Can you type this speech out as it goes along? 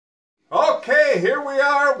Okay, here we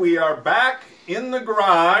are. We are back in the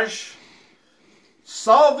garage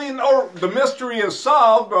solving, or the mystery is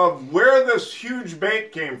solved of where this huge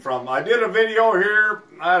bait came from. I did a video here,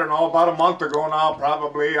 I don't know, about a month ago now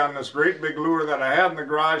probably, on this great big lure that I had in the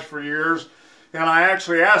garage for years. And I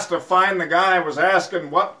actually asked to find the guy. I was asking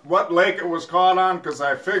what lake it was caught on, because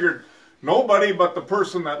I figured nobody but the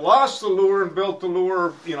person that lost the lure and built the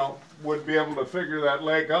lure, you know, would be able to figure that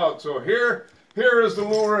lake out. So here is the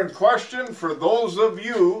lure in question. For those of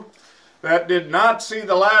you that did not see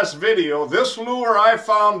the last video, this lure I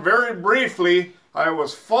found very briefly. I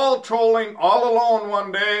was fall trolling all alone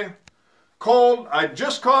one day, cold. I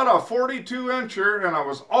just caught a 42-incher and I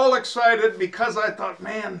was all excited because I thought,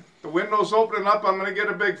 man, the window's opening up, I'm going to get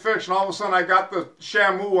a big fish. And all of a sudden I got the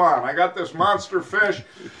shamu on. I got this monster fish.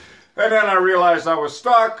 And then I realized I was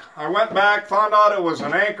stuck. I went back, found out it was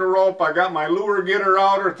an anchor rope. I got my lure getter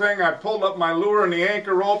outer thing. I pulled up my lure and the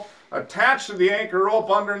anchor rope. Attached to the anchor rope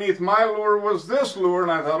underneath my lure was this lure.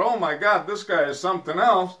 And I thought, oh my God, this guy is something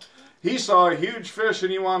else. He saw a huge fish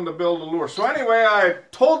and he wanted to build a lure. So anyway, I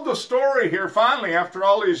told the story here finally after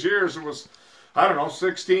all these years. It was, I don't know,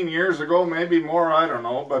 16 years ago, maybe more, I don't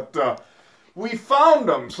know. But we found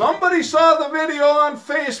them. Somebody saw the video on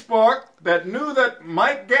Facebook that knew that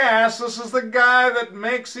Mike Gass, this is the guy that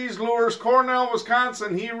makes these lures, Cornell,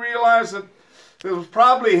 Wisconsin. He realized that it was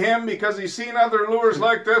probably him because he's seen other lures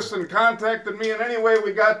like this and contacted me. And anyway,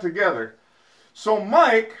 we got together. So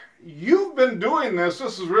Mike, you've been doing this.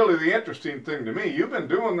 This is really the interesting thing to me. You've been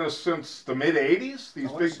doing this since the mid-'80s,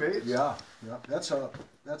 these big baits? Yeah.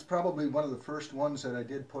 That's probably one of the first ones that I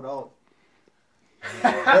did put out.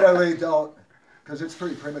 That I laid out, because it's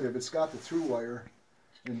pretty primitive. It's got the through wire,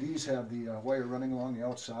 and these have the wire running along the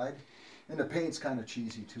outside, and the paint's kind of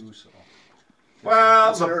cheesy too. So,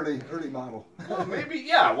 well, it's an early model. Well, maybe,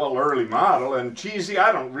 yeah. Well, early model and cheesy.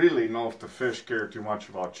 I don't really know if the fish care too much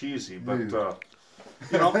about cheesy, but you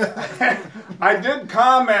know, I did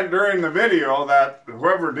comment during the video that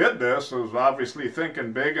whoever did this was obviously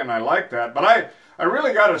thinking big, and I like that. But I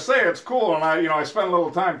really got to say it's cool, and I spent a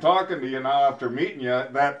little time talking to you now after meeting you,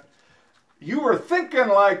 that you were thinking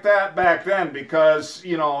like that back then, because,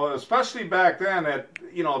 you know, especially back then,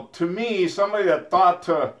 you know, to me, somebody that thought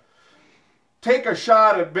to take a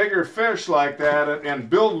shot at bigger fish like that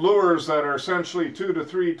and build lures that are essentially 2 to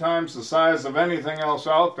 3 times the size of anything else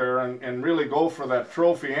out there and really go for that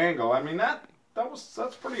trophy angle. I mean,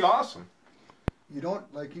 that's pretty awesome. You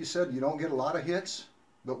don't, like you said, you don't get a lot of hits.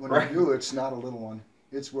 But when right. you do, it's not a little one.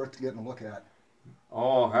 It's worth getting a look at.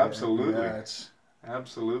 Oh, absolutely. Yeah,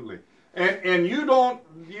 absolutely. And you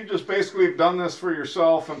just basically have done this for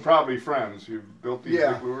yourself and probably friends. You've built these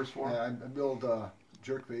big lures for them? Yeah, I build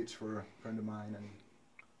jerk baits for a friend of mine. And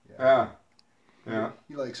yeah.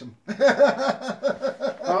 He likes them.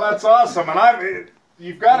 Well, that's awesome. And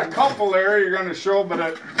you've got a couple there you're going to show,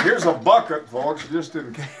 but here's a bucket, folks, just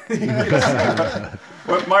in case.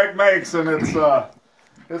 What Mike makes, and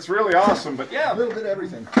it's really awesome, but yeah. A little bit of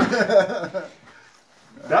everything.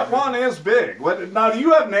 That one is big. Now, do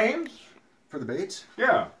you have names? For the baits?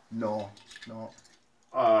 Yeah. No.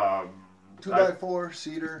 2x4,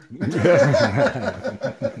 cedar. I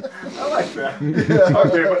like that. Yeah.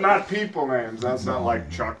 Okay, but not people names. That's not like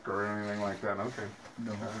Chuck or anything like that. Okay.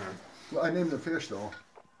 No. Well, I named the fish, though.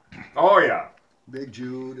 Oh, yeah. Big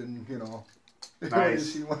Jude and, you know.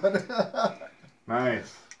 Nice. You one.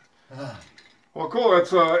 Nice. Well, cool.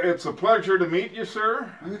 It's a pleasure to meet you, sir.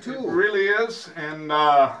 You too. It really is, and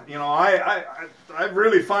you know, I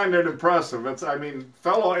really find it impressive. I mean,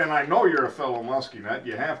 and I know you're a fellow Musky nut.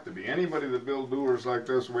 You have to be. Anybody that built lures like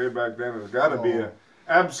this way back then has got to be an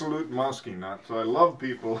absolute Musky nut. So I love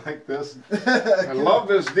people like this. I love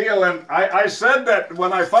this deal, and I said that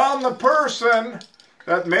when I found the person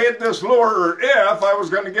that made this lure, or if I was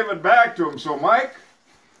going to give it back to him. So, Mike.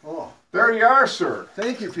 Oh. There you are, sir.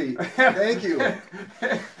 Thank you, Pete. Thank you.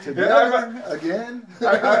 Together again.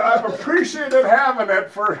 I've appreciated having it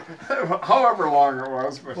for however long it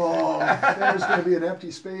was. But there's going to be an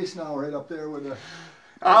empty space now right up there with the...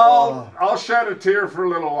 I'll shed a tear for a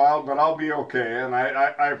little while, but I'll be okay. And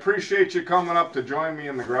I appreciate you coming up to join me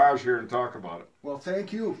in the garage here and talk about it. Well,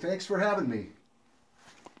 thank you. Thanks for having me.